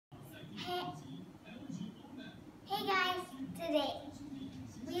Today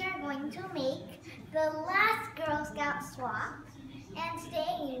we are going to make the last Girl Scout swap, and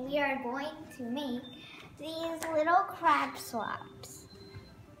today we are going to make these little crab swaps.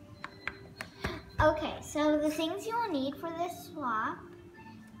 Okay, so the things you will need for this swap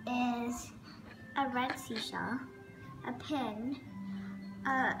is a red seashell, a pin,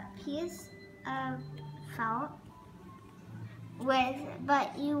 a piece of felt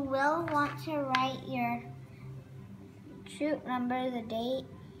but you will want to write your troop number, the date,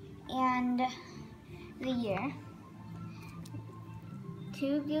 and the year.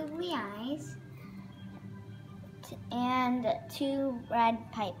 2 googly eyes, and 2 red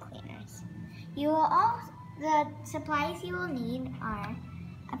pipe cleaners. The supplies you will need are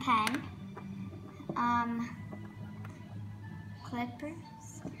a pen,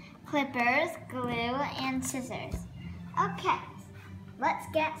 clippers, glue, and scissors. Okay, let's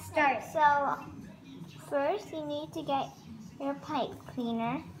get started. So first you need to get your pipe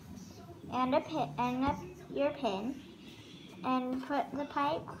cleaner and your pin, and put the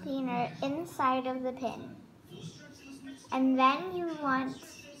pipe cleaner inside of the pin. And then you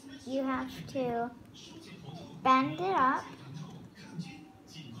have to bend it up,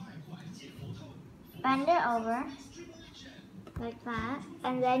 bend it over, like that,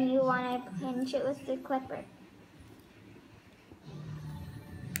 and then you want to pinch it with the clipper.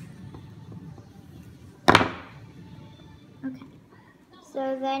 Okay,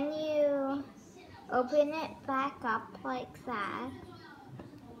 so then you open it back up like that,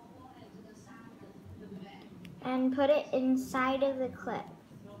 and put it inside of the clip,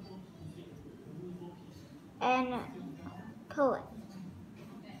 and pull it.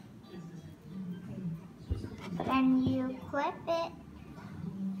 Then you clip it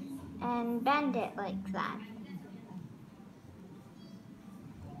and bend it like that.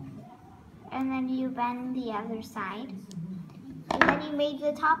 And then you bend the other side. And then you made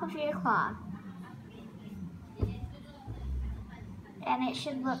the top of your claw. And it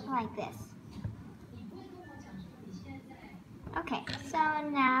should look like this. Okay, so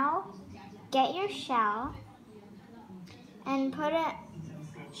now get your shell and put it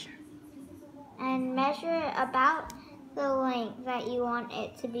and measure about the length that you want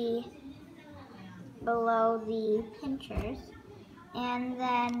it to be below the pinchers, and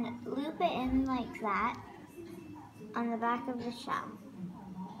then loop it in like that on the back of the shell.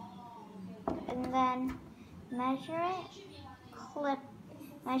 And then measure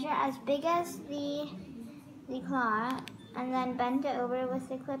as big as the claw, and then bend it over with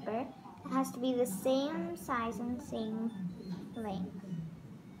the clipper. It has to be the same size and same length.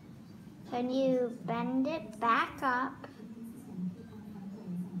 Then you bend it back up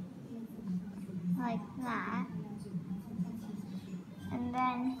like that, and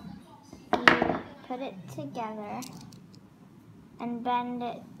then you put it together and bend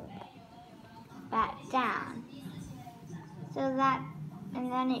it back down. And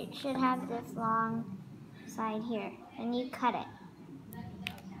then it should have this long side here, and you cut it.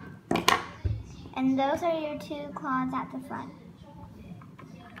 And those are your 2 claws at the front.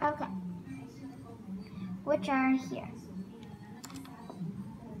 Okay, which are here.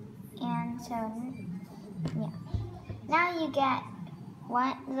 And so, yeah. Now you get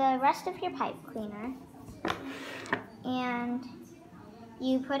the rest of your pipe cleaner, and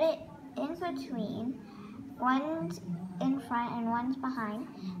you put it in between. One's in front and one's behind.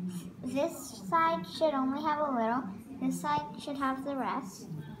 This side should only have a little. This side should have the rest.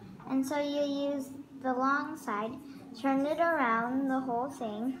 And so you use the long side, turn it around the whole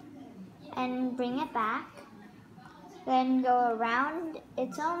thing, and bring it back. Then go around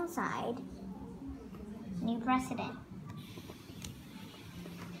its own side, and you press it in.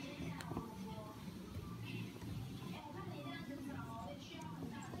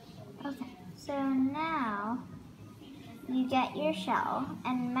 Okay, so now you get your shell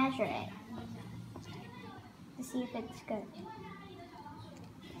and measure it to see if it's good.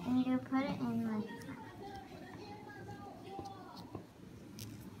 And you put it in like that.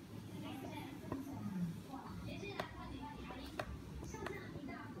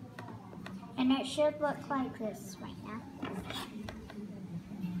 And it should look like this right now.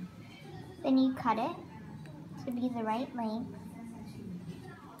 Then you cut it to be the right length.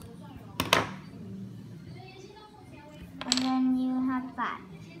 And then you have that.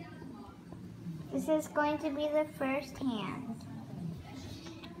 This is going to be the first hand.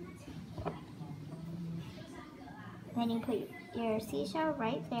 Then you put your seashell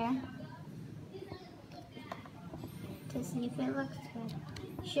right there to see if it looks good.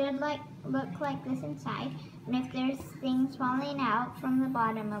 Should look like this inside. And if there's things falling out from the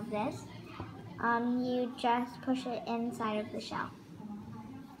bottom of this, you just push it inside of the shell.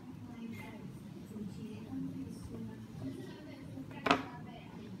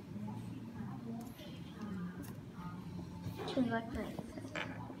 To look like this.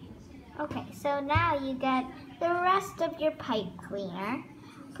 Okay, so now you get the rest of your pipe cleaner.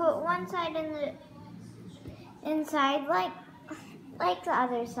 Put one side in the inside like the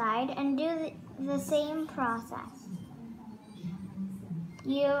other side, and do the same process.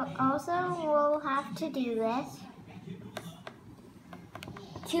 You also will have to do this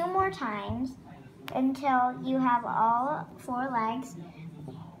 2 more times until you have all 4 legs,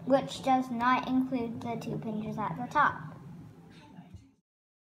 which does not include the 2 pinchers at the top.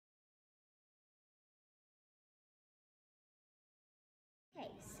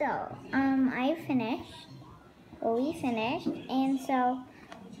 Okay, so I finished. Well, we finished, and so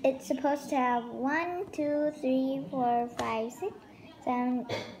it's supposed to have 1, 2, 3, 4, 5, 6, 7,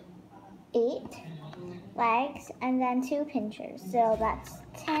 8 legs, and then 2 pinchers. So that's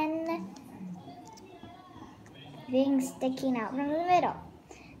 10 things sticking out from the middle.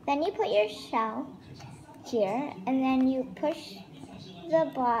 Then you put your shell here, and then you push the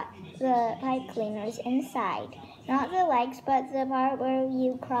pipe cleaners inside. Not the legs, but the part where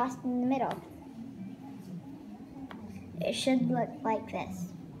you crossed in the middle. It should look like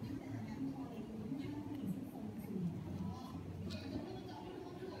this.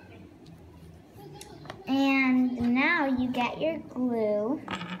 And now you get your glue,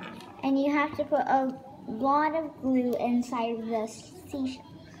 and you have to put a lot of glue inside of the seashell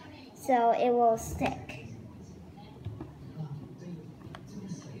so it will stick.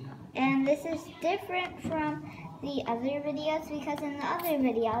 And this is different from the other videos because in the other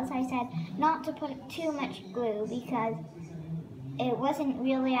videos I said not to put too much glue because it wasn't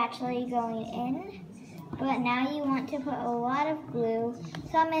really actually going in. But now you want to put a lot of glue,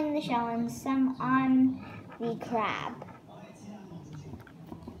 some in the shell and some on the crab.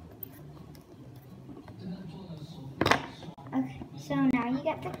 Okay, so now you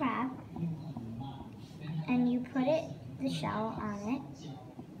get the crab and you put the shell on it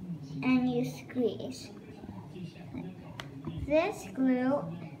and you squeeze. This glue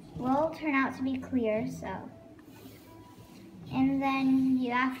will turn out to be clear, and then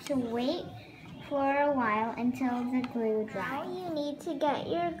you have to wait for a while until the glue dries. Now you need to get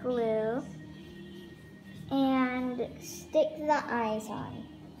your glue and stick the eyes on.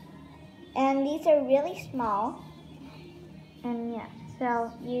 And these are really small. And yeah,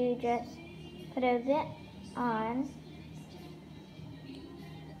 so you just put a bit on.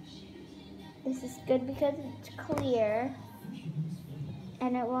 This is good because it's clear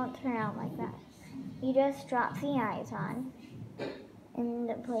and it won't turn out like that. You just drop the eyes on in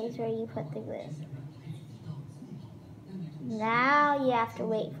the place where you put the glue. Now you have to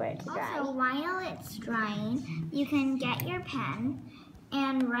wait for it to dry. Also, while it's drying, you can get your pen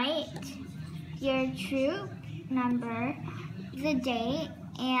and write your troop number, the date,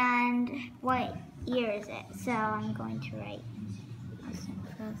 and what year is it. So I'm going to write.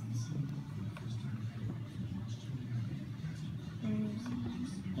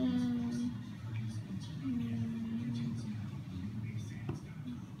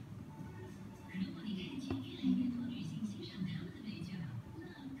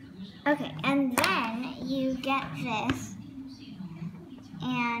 Okay, and then you get this,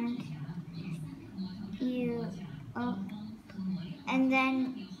 and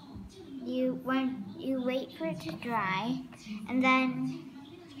then you wait for it to dry, and then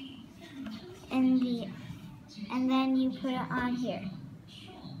you put it on here.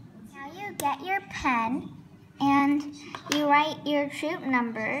 Now you get your pen and you write your troop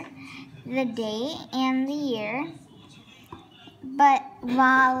number, the date, and the year. But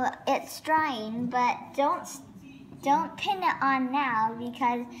while it's drying, but don't pin it on now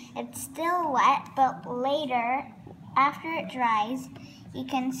because it's still wet, but later, after it dries, you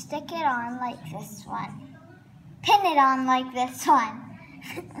can stick it on like this one. Pin it on like this one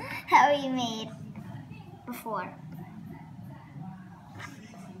that we made before.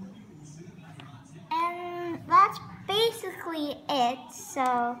 And that's basically it.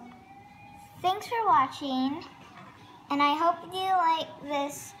 So thanks for watching. And I hope you like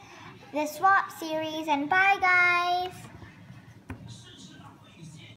this swap series, and bye guys!